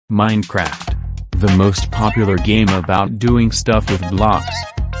Minecraft. The most popular game about doing stuff with blocks.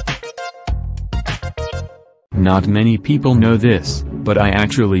 Not many people know this, but I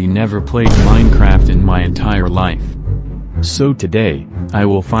actually never played Minecraft in my entire life. So today, I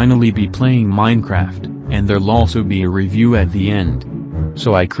will finally be playing Minecraft, and there'll also be a review at the end.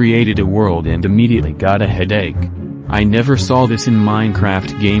 So I created a world and immediately got a headache. I never saw this in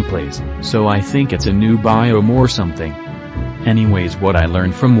Minecraft gameplays, so I think it's a new biome or something. Anyways, what I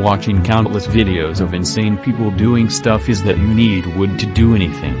learned from watching countless videos of insane people doing stuff is that you need wood to do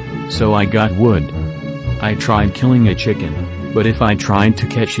anything, so I got wood. I tried killing a chicken, but if I tried to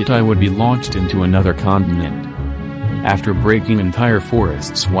catch it I would be launched into another continent. After breaking entire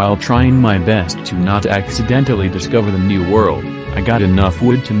forests while trying my best to not accidentally discover the new world, I got enough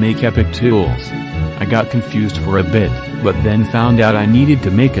wood to make epic tools. I got confused for a bit, but then found out I needed to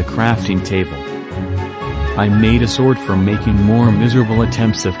make a crafting table. I made a sword for making more miserable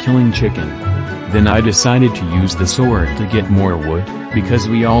attempts of killing chicken. Then I decided to use the sword to get more wood, because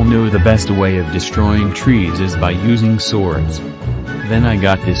we all know the best way of destroying trees is by using swords. Then I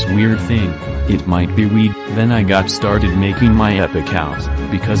got this weird thing, it might be weed. Then I got started making my epic house,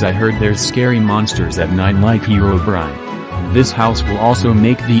 because I heard there's scary monsters at night like Herobrine. This house will also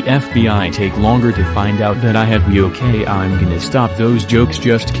make the FBI take longer to find out that I have the okay. I'm gonna stop those jokes,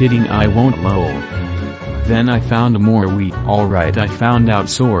 just kidding, I won't lol. Then I found more wheat. Alright, I found out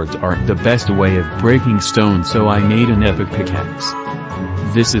swords aren't the best way of breaking stone, so I made an epic pickaxe.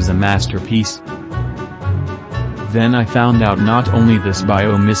 This is a masterpiece. Then I found out not only this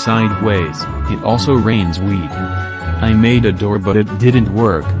biome is sideways, it also rains weed. I made a door but it didn't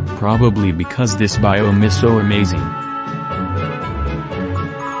work, probably because this biome is so amazing.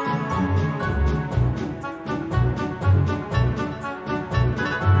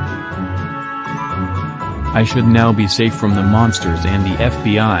 I should now be safe from the monsters and the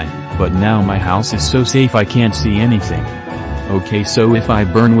FBI, but now my house is so safe I can't see anything. Okay, so if I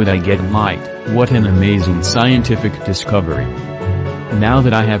burn wood I get light. What an amazing scientific discovery. Now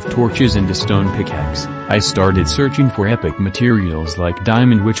that I have torches and a stone pickaxe, I started searching for epic materials like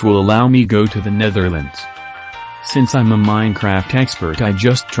diamond, which will allow me go to the Netherlands. Since I'm a Minecraft expert, I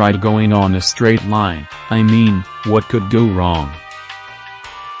just tried going on a straight line. I mean, what could go wrong?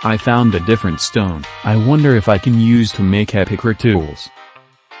 I found a different stone I wonder if I can use to make epic tools.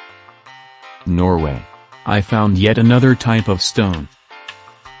 Norway. I found yet another type of stone.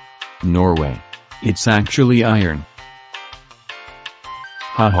 Norway. It's actually iron.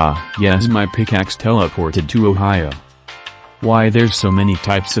 Haha, yes, my pickaxe teleported to Ohio. Why, there's so many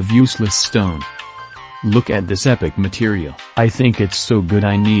types of useless stone. Look at this epic material. I think it's so good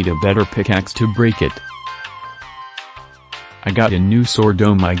I need a better pickaxe to break it. I got a new sword.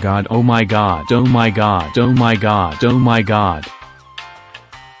 Oh my god, oh my god, oh my god, oh my god, oh my god.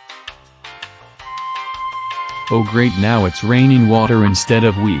 Oh great, now it's raining water instead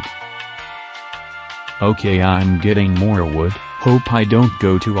of wheat. Okay, I'm getting more wood, hope I don't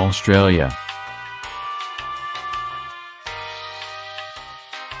go to Australia.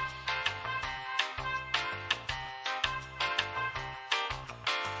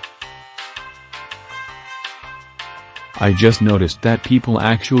 I just noticed that people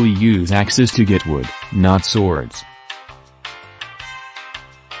actually use axes to get wood, not swords.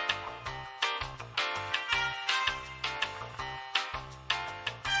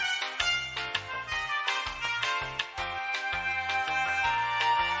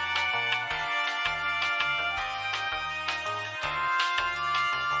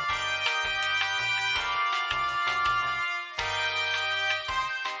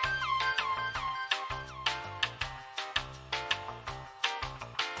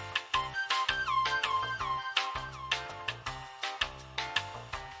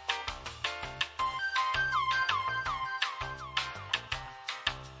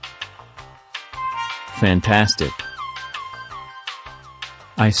 Fantastic.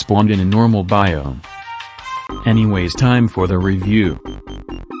 I spawned in a normal biome. Anyways, time for the review.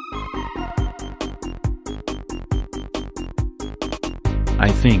 I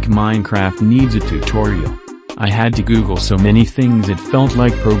think Minecraft needs a tutorial. I had to Google so many things it felt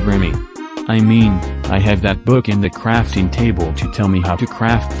like programming. I mean, I have that book in the crafting table to tell me how to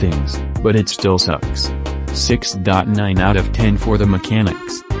craft things, but it still sucks. 6.9 out of 10 for the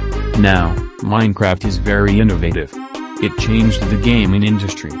mechanics. Now, Minecraft is very innovative. It changed the gaming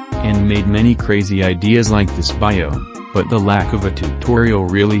industry, and made many crazy ideas like this biome, but the lack of a tutorial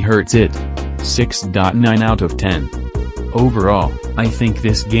really hurts it. 6.9 out of 10. Overall, I think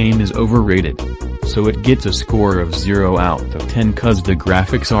this game is overrated. So it gets a score of 0 out of 10 cause the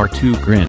graphics are too grim.